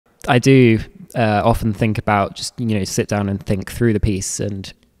I do often think about just, you know, sit down and think through the piece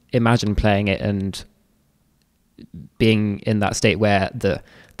and imagine playing it and being in that state where the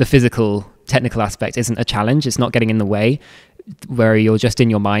physical technical aspect isn't a challenge. It's not getting in the way, where you're just in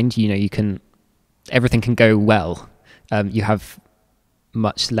your mind, you know, everything can go well. You have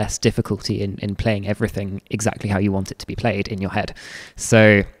much less difficulty in playing everything exactly how you want it to be played in your head.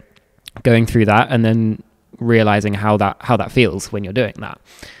 So going through that and then realizing how that feels when you're doing that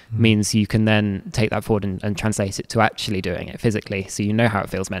means you can then take that forward and translate it to actually doing it physically. So you know how it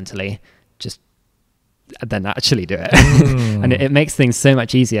feels mentally, just then actually do it. And it makes things so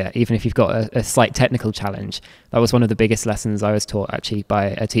much easier, even if you've got a slight technical challenge. That was one of the biggest lessons I was taught actually by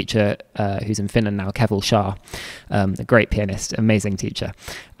a teacher who's in Finland now, Keval Shah, a great pianist, amazing teacher.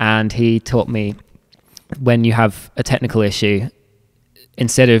 And he taught me, when you have a technical issue,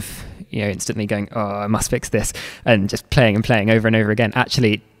 instead of, you know, instantly going, oh, I must fix this, and just playing and playing over and over again,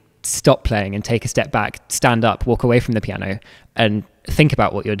 actually stop playing and take a step back, stand up, walk away from the piano and think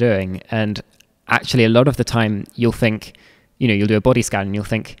about what you're doing. And actually a lot of the time you'll think, you know, you'll do a body scan and you'll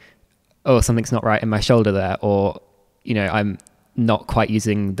think, oh, something's not right in my shoulder there, or, you know, I'm not quite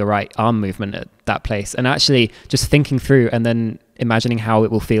using the right arm movement at that place. And actually just thinking through and then imagining how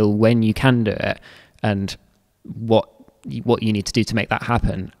it will feel when you can do it and what you need to do to make that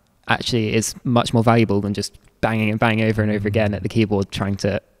happen actually is much more valuable than just banging and banging over and over again at the keyboard trying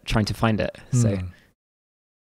to find it. So